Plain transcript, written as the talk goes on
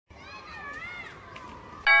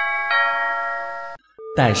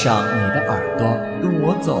带上你的耳朵，跟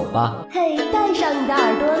我走吧。嘿，带上你的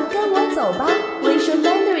耳朵，跟我走吧。微说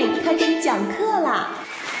Mandarin 开始讲课啦！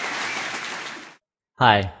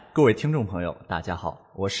嗨，各位听众朋友，大家好，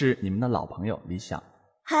我是你们的老朋友李想。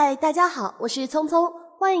嗨，大家好，我是聪聪，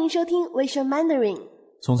欢迎收听微说 Mandarin。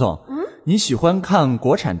聪聪，你喜欢看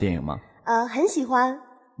国产电影吗？很喜欢。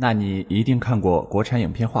那你一定看过国产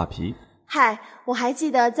影片《画皮》。嗨，我还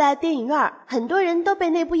记得在电影院，很多人都被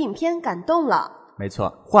那部影片感动了。没错，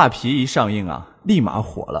《画皮》一上映啊，立马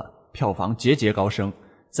火了，票房节节高升。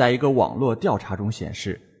在一个网络调查中显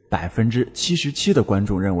示，77%的观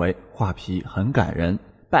众认为《画皮》很感人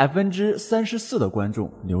，34%的观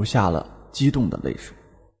众流下了激动的泪水。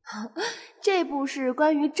这部是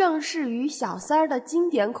关于郑氏与小三儿的经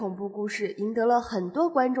典恐怖故事，赢得了很多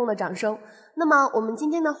观众的掌声。那么我们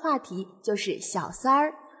今天的话题就是小三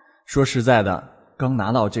儿。说实在的，刚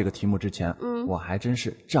拿到这个题目之前，我还真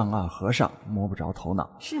是丈二和尚摸不着头脑。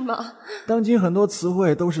是吗？当今很多词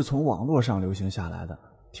汇都是从网络上流行下来的，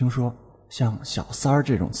听说像小三儿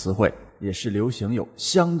这种词汇也是流行有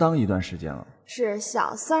相当一段时间了。是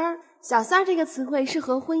小三儿。小三儿这个词汇是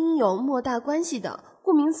和婚姻有莫大关系的，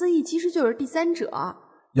顾名思义，其实就是第三者。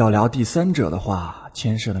要聊第三者的话，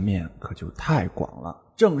牵涉的面可就太广了。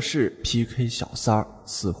正式 PK 小三儿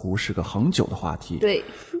似乎是个恒久的话题。对，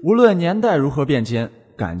无论年代如何变迁，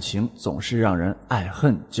感情总是让人爱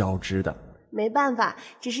恨交织的。没办法，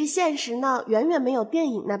只是现实呢，远远没有电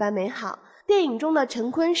影那般美好。电影中的陈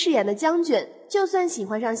坤饰演的将军，就算喜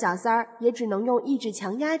欢上小三儿，也只能用意志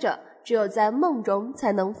强压着，只有在梦中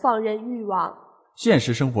才能放任欲望。现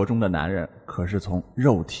实生活中的男人可是从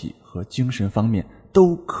肉体和精神方面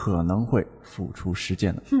都可能会付出实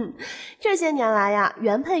践的。这些年来呀，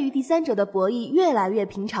原配与第三者的博弈越来越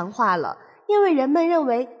平常化了，因为人们认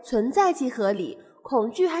为存在即合理，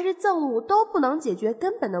恐惧还是憎恶都不能解决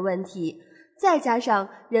根本的问题。再加上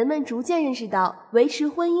人们逐渐认识到维持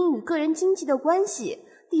婚姻与个人经济的关系，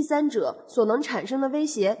第三者所能产生的威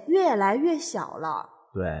胁越来越小了。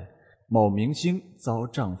对，某明星遭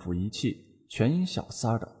丈夫遗弃，全因小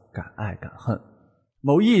三儿的敢爱敢恨。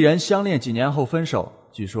某艺人相恋几年后分手，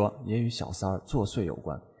据说也与小三儿作祟有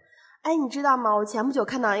关。哎，你知道吗？我前不久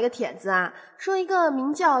看到一个帖子啊，说一个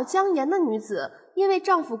名叫姜妍的女子，因为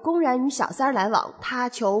丈夫公然与小三儿来往，她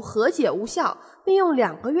求和解无效，并用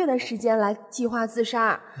2个月的时间来计划自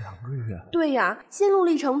杀。2个月？对呀，心路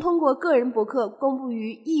历程通过个人博客公布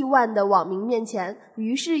于亿万的网民面前，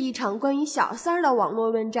于是一场关于小三儿的网络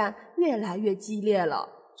论战越来越激烈了。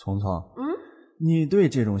聪聪，你对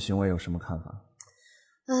这种行为有什么看法？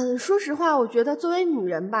说实话，我觉得作为女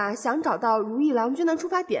人吧，想找到如意郎君的出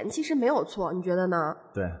发点其实没有错，你觉得呢？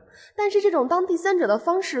对。但是这种当第三者的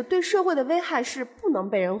方式对社会的危害是不能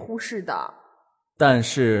被人忽视的。但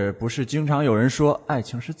是不是经常有人说爱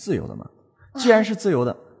情是自由的吗？既然是自由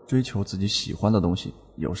的，追求自己喜欢的东西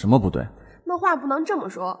有什么不对？那话不能这么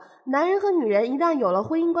说，男人和女人一旦有了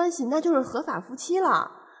婚姻关系，那就是合法夫妻了。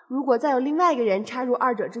如果再有另外一个人插入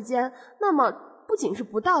二者之间，那么不仅是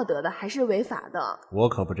不道德的，还是违法的。我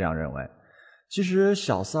可不这样认为。其实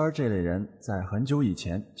小三儿这类人在很久以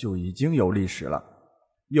前就已经有历史了。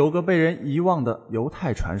有个被人遗忘的犹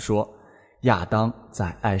太传说，亚当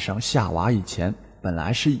在爱上夏娃以前本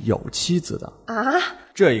来是有妻子的啊。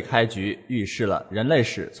这一开局预示了人类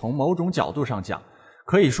史从某种角度上讲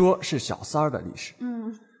可以说是小三儿的历史。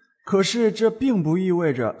可是这并不意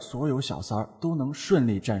味着所有小三儿都能顺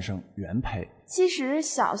利战胜原配。其实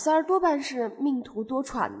小三儿多半是命途多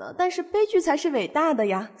舛的，但是悲剧才是伟大的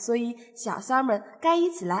呀，所以小三儿们该一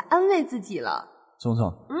起来安慰自己了。聪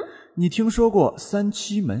聪，你听说过三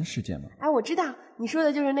七门事件吗？哎，我知道，你说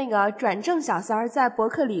的就是那个转正小三儿在博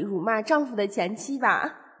客里辱骂丈夫的前妻吧？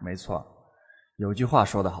没错，有句话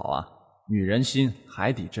说得好啊，女人心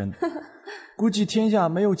海底针。估计天下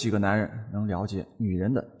没有几个男人能了解女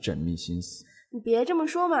人的缜密心思。你别这么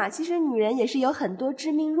说嘛，其实女人也是有很多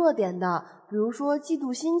致命弱点的，比如说嫉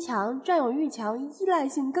妒心强、占有欲强、依赖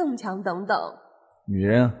性更强等等。女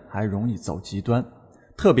人还容易走极端，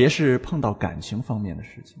特别是碰到感情方面的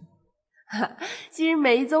事情。其实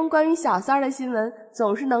每一宗关于小三儿的新闻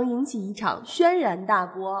总是能引起一场轩然大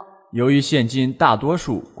波。由于现今大多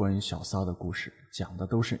数关于小三儿的故事讲的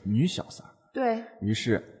都是女小三儿，对于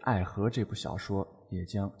是《爱河》这部小说也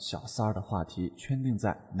将小三儿的话题圈定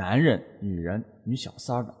在男人、女人、女小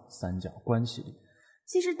三儿的三角关系里。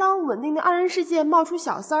其实当稳定的二人世界冒出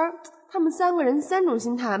小三儿，他们3个人3种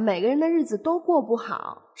心态，每个人的日子都过不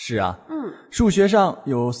好。是啊，数学上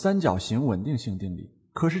有三角形稳定性定理，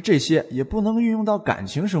可是这些也不能运用到感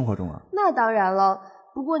情生活中啊。那当然了，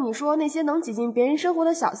不过你说那些能挤进别人生活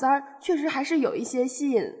的小三儿，确实还是有一些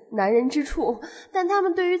吸引男人之处，但他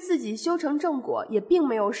们对于自己修成正果也并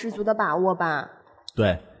没有十足的把握吧？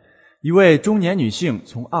对，一位中年女性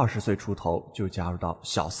从20岁出头就加入到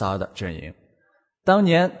小三儿的阵营。当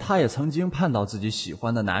年她也曾经盼到自己喜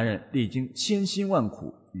欢的男人历经千辛万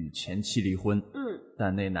苦与前妻离婚，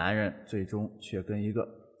但那男人最终却跟一个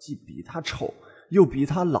既比他丑又比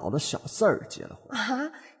他老的小四儿结了婚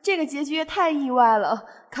啊！这个结局也太意外了。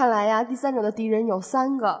看来呀，第三者的敌人有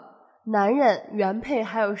3个：男人、原配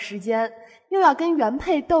还有时间，又要跟原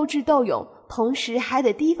配斗智斗勇，同时还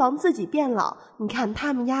得提防自己变老。你看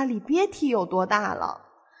他们压力别提有多大了。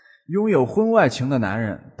拥有婚外情的男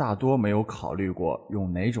人大多没有考虑过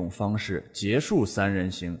用哪种方式结束3人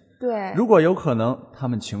行。对，如果有可能，他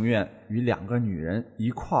们情愿与2个女人一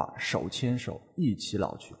块儿手牵手一起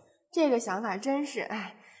老去。这个想法真是，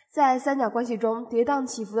在三角关系中跌宕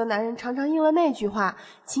起伏的男人常常应了那句话：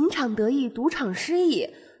情场得意，赌场失意。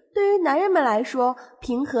对于男人们来说，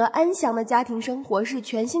平和安详的家庭生活是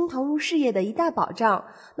全心投入事业的一大保障。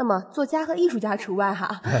那么作家和艺术家除外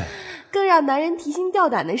哈。更让男人提心吊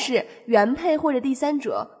胆的是，原配或者第三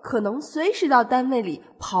者可能随时到单位里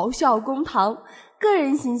咆哮公堂，个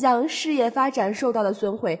人形象、事业发展受到的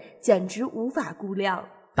损毁简直无法估量。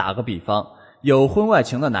打个比方，有婚外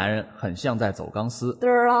情的男人很像在走钢丝，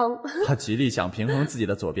他极力想平衡自己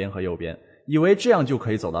的左边和右边，以为这样就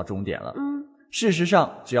可以走到终点了。事实上，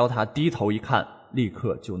只要他低头一看，立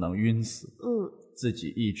刻就能晕死。自己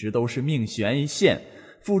一直都是命悬一线，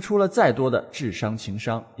付出了再多的智商情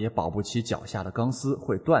商，也保不齐脚下的钢丝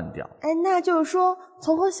会断掉。那就是说，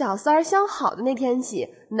从和小三儿相好的那天起，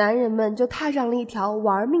男人们就踏上了一条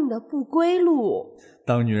玩命的不归路。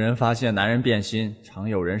当女人发现男人变心，常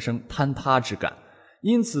有人生坍塌之感，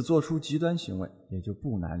因此做出极端行为，也就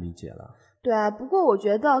不难理解了。对，不过我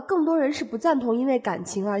觉得更多人是不赞同因为感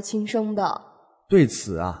情而轻生的。对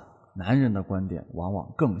此啊，男人的观点往往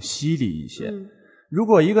更犀利一些。如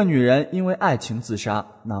果一个女人因为爱情自杀，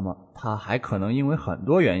那么她还可能因为很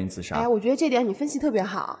多原因自杀。我觉得这点你分析特别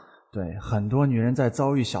好。对，很多女人在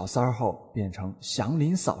遭遇小三儿后变成祥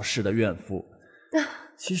林嫂式的怨妇。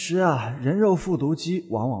其实啊，人肉复读机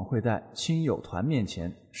往往会在亲友团面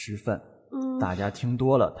前失分。大家听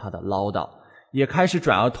多了她的唠叨，也开始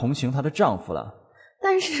转而同情她的丈夫了。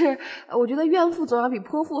但是我觉得怨妇总要比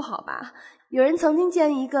泼妇好吧。有人曾经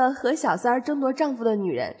见一个和小三儿争夺丈夫的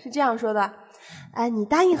女人是这样说的：你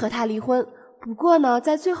答应和他离婚，不过呢，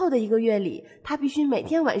在最后的1个月里，他必须每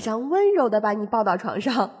天晚上温柔地把你抱到床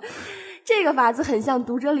上。这个法子很像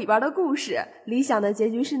读者里边的故事，理想的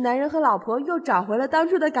结局是男人和老婆又找回了当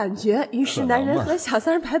初的感觉，于是男人和小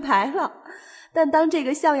三儿拜拜了。但当这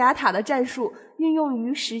个象牙塔的战术运用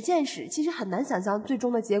于实践时，其实很难想象最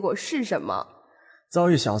终的结果是什么。遭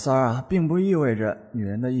遇小三儿啊，并不意味着女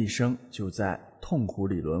人的一生就在痛苦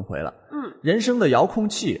里轮回了。人生的遥控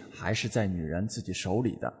器还是在女人自己手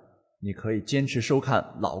里的。你可以坚持收看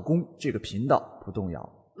老公这个频道，不动摇。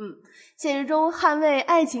现实中捍卫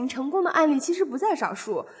爱情成功的案例其实不在少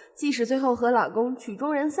数，即使最后和老公曲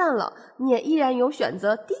终人散了，你也依然有选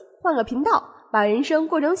择换个频道，把人生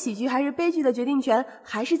过成喜剧还是悲剧的决定权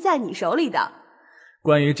还是在你手里的。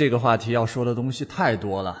关于这个话题要说的东西太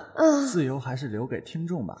多了，自由还是留给听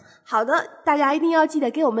众吧。好的，大家一定要记得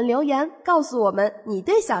给我们留言，告诉我们你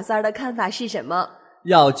对小三儿的看法是什么。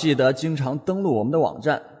要记得经常登录我们的网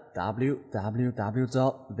站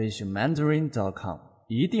www.visionmandarin.com，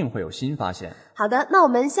 一定会有新发现。好的，那我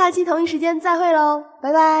们下期同一时间再会喽，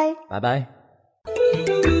拜拜。拜拜。